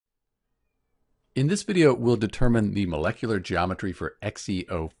In this video, we'll determine the molecular geometry for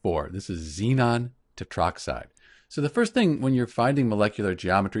XeO4. This is xenon tetroxide. So the first thing when you're finding molecular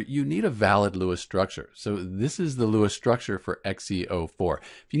geometry, you need a valid Lewis structure. So this is the Lewis structure for XeO4.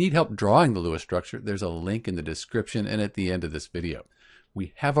 If you need help drawing the Lewis structure, there's a link in the description and at the end of this video.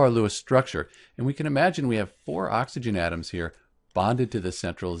 We have our Lewis structure, and we can imagine we have 4 oxygen atoms here bonded to the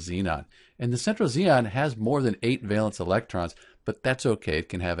central xenon. And the central xenon has more than 8 valence electrons, but that's okay. It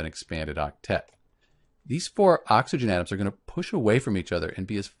can have an expanded octet. These 4 oxygen atoms are going to push away from each other and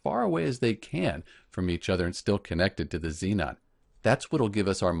be as far away as they can from each other and still connected to the xenon. That's what will give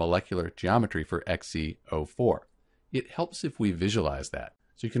us our molecular geometry for XeO4. It helps if we visualize that.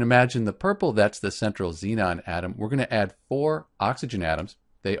 So you can imagine the purple, that's the central xenon atom. We're going to add 4 oxygen atoms.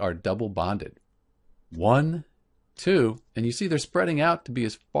 They are double bonded. 1, 2, and you see they're spreading out to be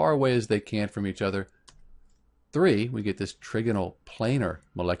as far away as they can from each other. 3, we get this trigonal planar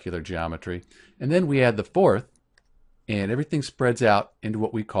molecular geometry. And then we add the 4th, and everything spreads out into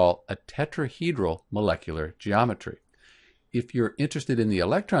what we call a tetrahedral molecular geometry. If you're interested in the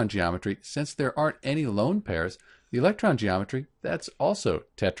electron geometry, since there aren't any lone pairs, the electron geometry, that's also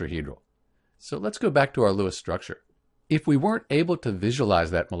tetrahedral. So let's go back to our Lewis structure. If we weren't able to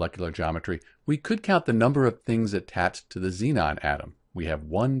visualize that molecular geometry, we could count the number of things attached to the xenon atom. We have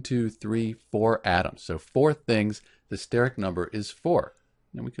 1, 2, 3, 4 atoms. So 4 things, the steric number is 4.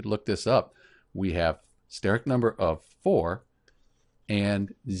 And we could look this up. We have steric number of 4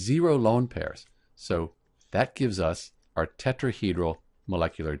 and 0 lone pairs. So that gives us our tetrahedral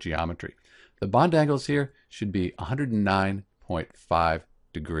molecular geometry. The bond angles here should be 109.5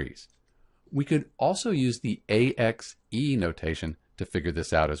 degrees. We could also use the AXE notation to figure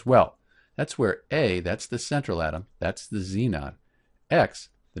this out as well. That's where A, that's the central atom, that's the xenon. X,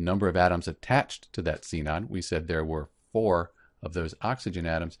 the number of atoms attached to that xenon, we said there were 4 of those oxygen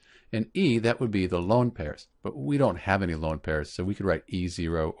atoms, and E, that would be the lone pairs, but we don't have any lone pairs, so we could write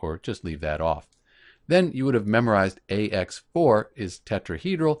E0 or just leave that off. Then you would have memorized AX4 is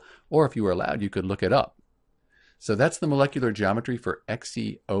tetrahedral, or if you were allowed, you could look it up. So that's the molecular geometry for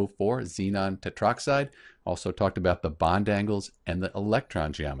XeO4, xenon tetroxide. Also talked about the bond angles and the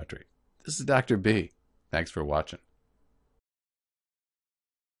electron geometry. This is Dr. B. Thanks for watching.